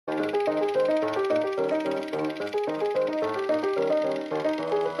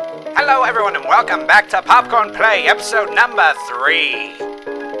Hello everyone and welcome back to Popcorn Play episode number 3.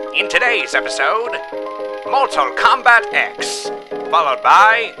 In today's episode, Mortal Kombat X, followed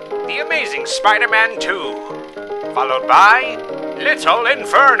by The Amazing Spider-Man 2, followed by Little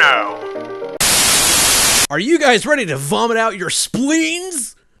Inferno. Are you guys ready to vomit out your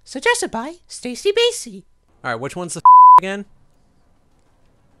spleens? Suggested by Stacy Basie. Alright, which one's the again?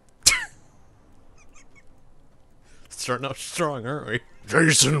 Starting off strong, aren't we?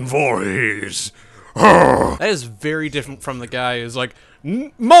 Jason Voorhees. That is very different from the guy who's like,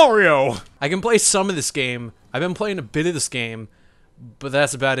 Mario! I can play some of this game. I've been playing a bit of this game, but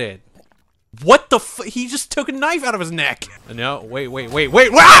that's about it. What the f- He just took a knife out of his neck! No, wait!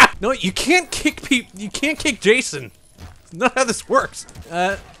 Ah! No, you can't kick you can't kick Jason. That's not how this works.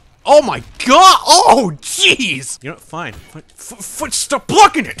 Oh my god! Oh, jeez! You know, fine. Stop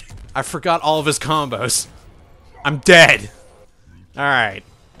blocking it! I forgot all of his combos. I'm dead. Alright.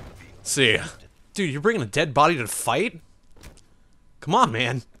 See ya. Dude, you're bringing a dead body to the fight? Come on,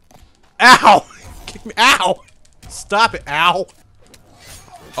 man. Ow! Kick me. Ow! Stop it. Ow!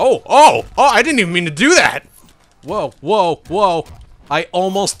 Oh, I didn't even mean to do that! Whoa. I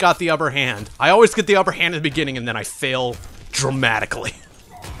almost got the upper hand. I always get the upper hand at the beginning and then I fail dramatically.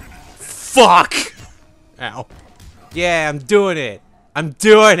 Fuck! Ow. Yeah, I'm doing it. I'm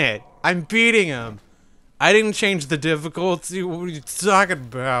beating him. I didn't change the difficulty. What are you talking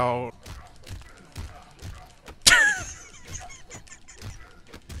about?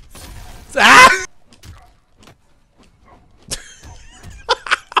 Ah!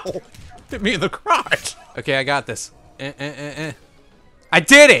 Ow! Hit me in the crotch. Okay, I got this. I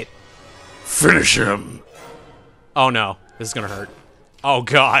did it! Finish him. Oh no, this is gonna hurt. Oh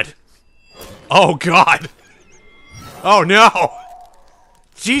god. Oh god. Oh no!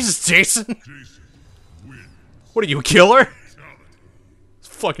 Jesus, Jason! What are you, a killer? It's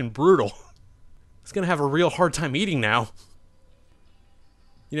fucking brutal. He's gonna have a real hard time eating now.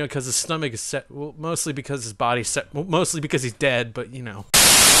 You know, because his stomach is set. Well, mostly because his body's set. Well, mostly because he's dead, but you know.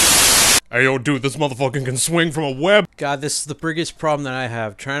 Hey, yo, dude, this motherfucker can swing from a web. God, this is the biggest problem that I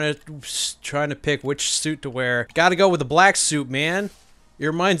have. Trying to pick which suit to wear. Gotta go with the black suit, man. It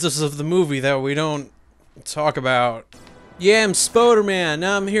reminds us of the movie that we don't talk about. Yeah, I'm Spider-Man.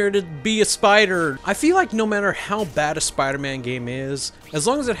 Now I'm here to be a spider. I feel like no matter how bad a Spider-Man game is, as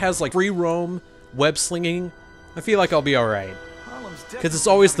long as it has like free roam, web slinging, I feel like I'll be alright. Because it's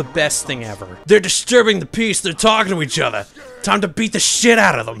always the best thing ever. They're disturbing the peace. They're talking to each other. Time to beat the shit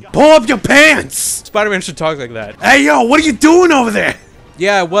out of them. Pull up your pants! Spider-Man should talk like that. Hey, yo, what are you doing over there?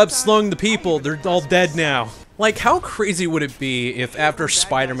 Yeah, web slung the people. They're all dead now. Like, how crazy would it be if after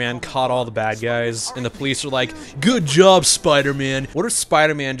Spider-Man caught all the bad guys and the police are like, good job, Spider-Man? What if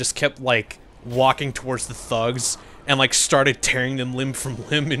Spider-Man just kept, like, walking towards the thugs and, like, started tearing them limb from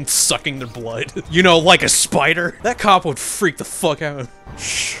limb and sucking their blood? You know, like a spider? That cop would freak the fuck out.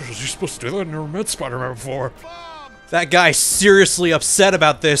 Shh, was you supposed to do that? I never met Spider-Man before. That guy's seriously upset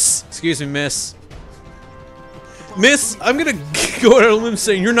about this. Excuse me, miss. Miss, I'm gonna go out on a limb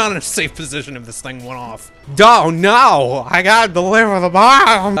saying you're not in a safe position if this thing went off. Oh no, I gotta deliver the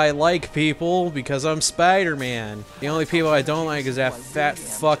bomb! I like people because I'm Spider-Man. The only people I don't like is that fat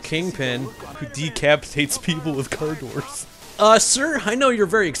fuck Kingpin who decapitates people with car doors. Sir, I know you're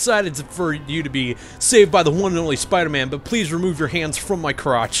very excited for you to be saved by the one and only Spider-Man, but please remove your hands from my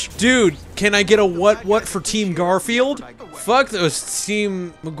crotch. Dude, can I get a what for Team Garfield? Fuck those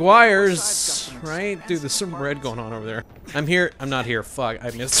Team Maguires, right? Dude, there's some red going on over there. I'm here. I'm not here. Fuck, I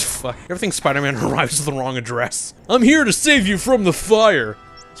missed. Fuck. Everything Spider-Man arrives at the wrong address. I'm here to save you from the fire.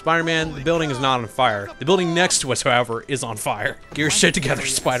 Spider-Man, the building is not on fire. The building next to us, however, is on fire. Get your shit together,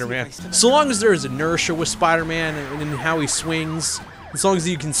 Spider-Man. So long as there is inertia with Spider-Man and in how he swings, as long as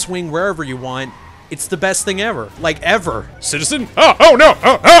you can swing wherever you want, it's the best thing ever. Like, ever. Citizen? Oh no!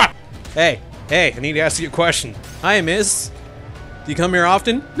 Hey, I need to ask you a question. Hi, miss. Do you come here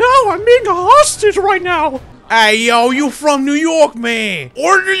often? No, I'm being a hostage right now. Hey, yo, you from New York, man.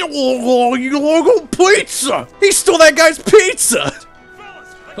 Order your local pizza. He stole that guy's pizza.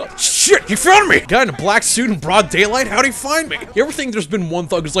 Oh, shit, he found me! Guy in a black suit in broad daylight? How'd he find me? You ever think there's been one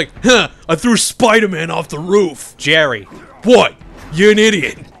thug who's like, huh, I threw Spider-Man off the roof? Jerry. What? You're an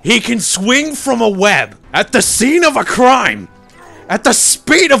idiot. He can swing from a web at the scene of a crime at the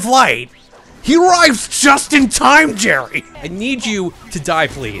speed of light. He arrives just in time, Jerry. I need you to die,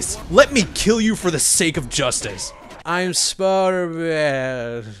 please. Let me kill you for the sake of justice. I'm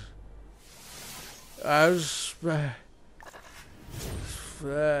Spider-Man.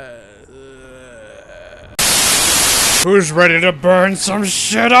 Who's ready to burn some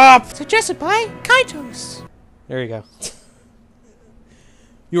shit up? Suggested by Kaitos. There you go.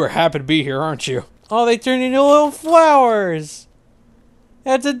 You are happy to be here, aren't you? Oh, they turned into little flowers!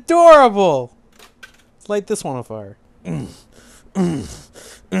 That's adorable! Let's light this one on fire.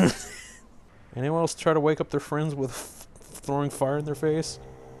 Anyone else try to wake up their friends with throwing fire in their face?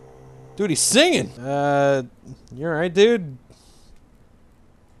 Dude, he's singing! You alright, dude?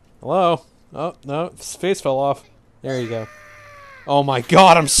 Hello? Oh, no, his face fell off. There you go. Oh my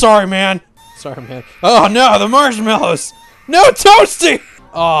god, I'm sorry, man! Sorry, man. Oh no, the marshmallows! No toasty!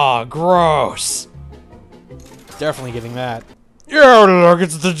 Oh, gross. Definitely getting that. Yeah, look,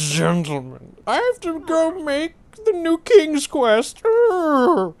 it's the gentleman. I have to go make the new King's Quest.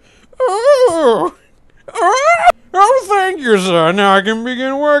 Oh, thank you, sir. Now I can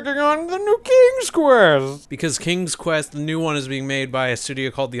begin working on the new King's Quest. Because King's Quest, the new one, is being made by a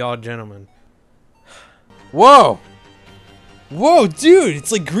studio called The Odd Gentleman. Whoa! Whoa, dude,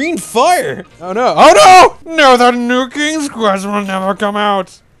 it's like green fire! Oh no, oh no! No, the new King's Quest will never come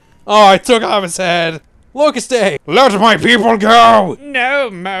out. Oh, I took off his head. Locust Day! Let my people go! No,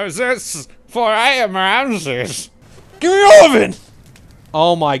 Moses, for I am Ramses. Give me all of it!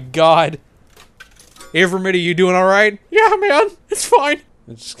 Oh my god. Hey, Vermity, you doing alright? Yeah, man, it's fine.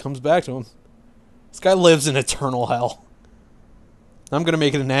 It just comes back to him. This guy lives in eternal hell. I'm gonna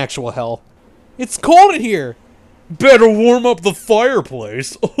make it an actual hell. It's cold in here! Better warm up the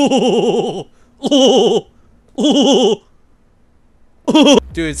fireplace.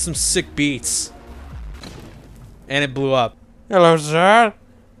 Dude, it's some sick beats. And it blew up. Hello, sir.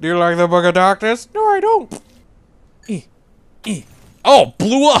 Do you like the Book of Darkness? No, I don't. Oh,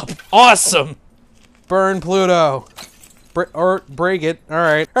 blew up! Awesome! Burn Pluto. Break it.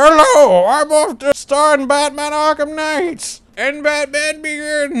 Alright. Hello, I'm off to star in Batman Arkham Knight. And Batman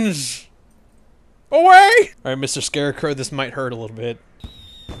Begins. Away! Alright, Mr. Scarecrow, this might hurt a little bit.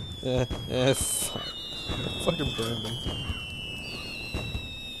 Fuck. Fucking burn me.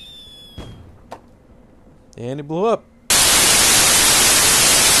 And it blew up.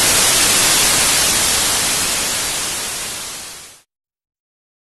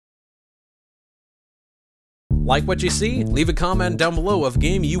 Like what you see? Leave a comment down below of a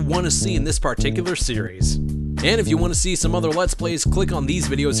game you want to see in this particular series. And if you want to see some other Let's Plays, click on these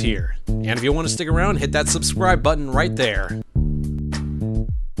videos here. And if you want to stick around, hit that subscribe button right there.